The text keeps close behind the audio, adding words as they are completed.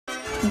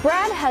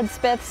Brad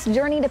Hudspeth's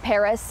journey to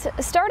Paris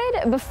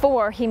started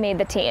before he made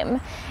the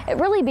team. It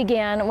really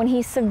began when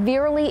he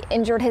severely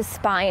injured his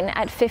spine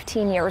at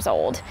 15 years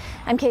old.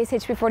 I'm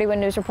KSHP 41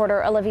 News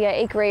reporter Olivia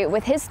Akery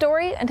with his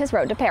story and his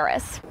road to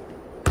Paris.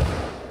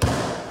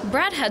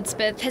 Brad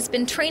Hudspeth has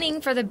been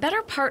training for the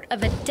better part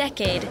of a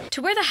decade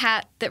to wear the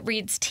hat that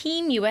reads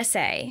Team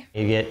USA.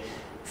 You get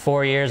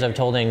 4 years of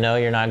told no,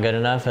 you're not good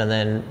enough, and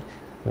then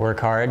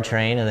work hard,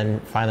 train, and then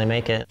finally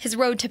make it. His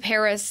road to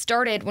Paris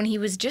started when he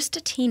was just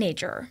a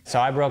teenager. So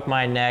I broke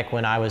my neck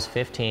when I was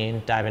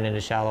 15, diving into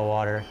shallow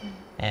water,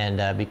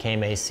 and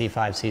became a C5,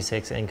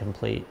 C6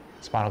 incomplete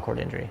spinal cord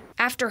injury.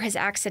 After his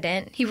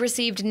accident, he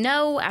received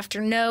no after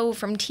no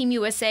from Team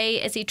USA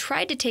as he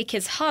tried to take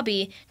his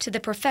hobby to the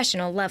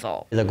professional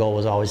level. The goal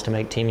was always to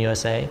make Team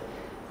USA.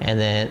 And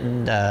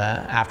then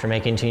after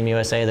making Team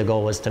USA, the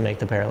goal was to make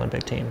the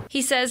Paralympic team.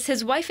 He says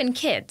his wife and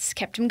kids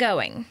kept him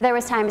going. There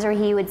was times where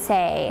he would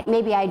say,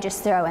 maybe I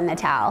just throw in the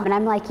towel. And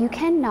I'm like, you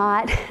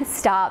cannot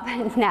stop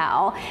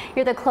now.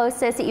 You're the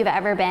closest that you've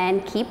ever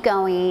been. Keep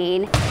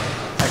going.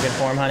 Is that good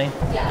form, honey?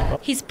 Yeah.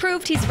 He's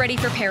proved he's ready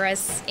for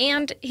Paris,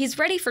 and he's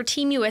ready for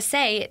Team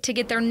USA to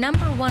get their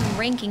 #1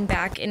 ranking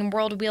back in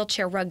World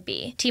Wheelchair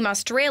Rugby. Team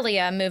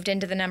Australia moved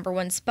into the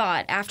 #1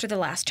 spot after the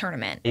last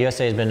tournament.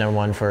 USA has been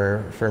 #1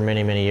 for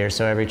many, many years,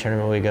 so every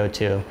tournament we go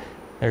to,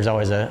 there's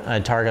always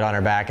a target on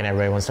our back, and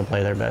everybody wants to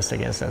play their best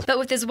against us. But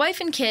with his wife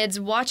and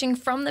kids watching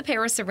from the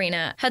Paris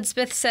arena,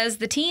 Hudspeth says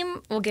the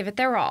team will give it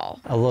their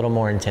all. A little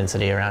more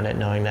intensity around it,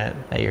 knowing that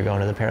you're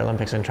going to the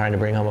Paralympics and trying to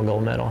bring home a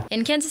gold medal.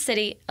 In Kansas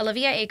City,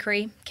 Olivia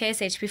Akery,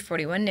 KSHP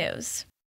 41 News.